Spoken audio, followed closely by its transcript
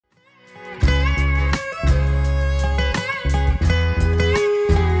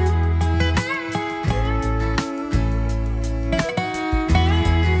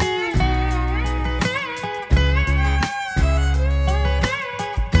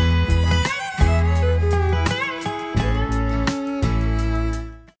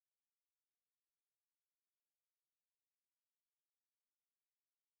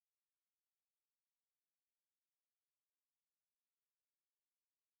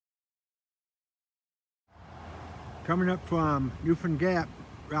Coming up from Newfound Gap,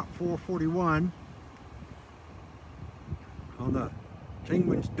 Route 441 on the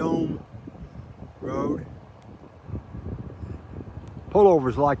Clingmans Dome road.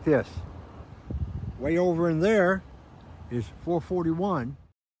 Pullovers like this. Way over in there is 441.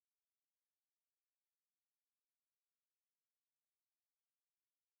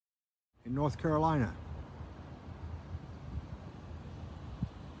 In North Carolina.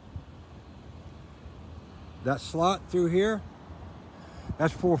 That slot through here,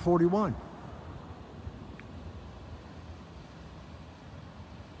 that's 441.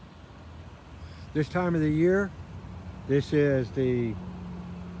 This time of the year, this is the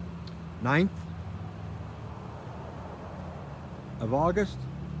 9th of August.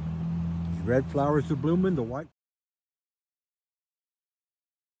 These red flowers are blooming, the white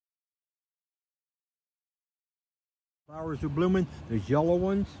flowers are blooming, there's yellow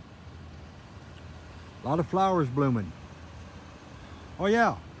ones. A lot of flowers blooming. Oh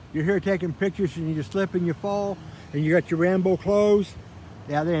yeah, you're here taking pictures and you slip and you fall and you got your Rambo clothes.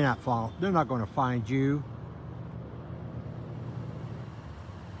 Yeah, they're not going to find you.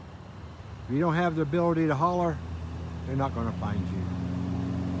 If you don't have the ability to holler, they're not going to find you.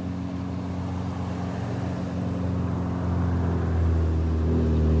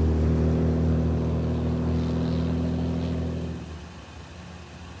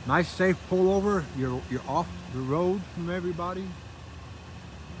 Nice safe pullover. You're off the road from everybody.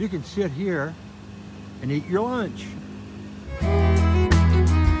 You can sit here and eat your lunch.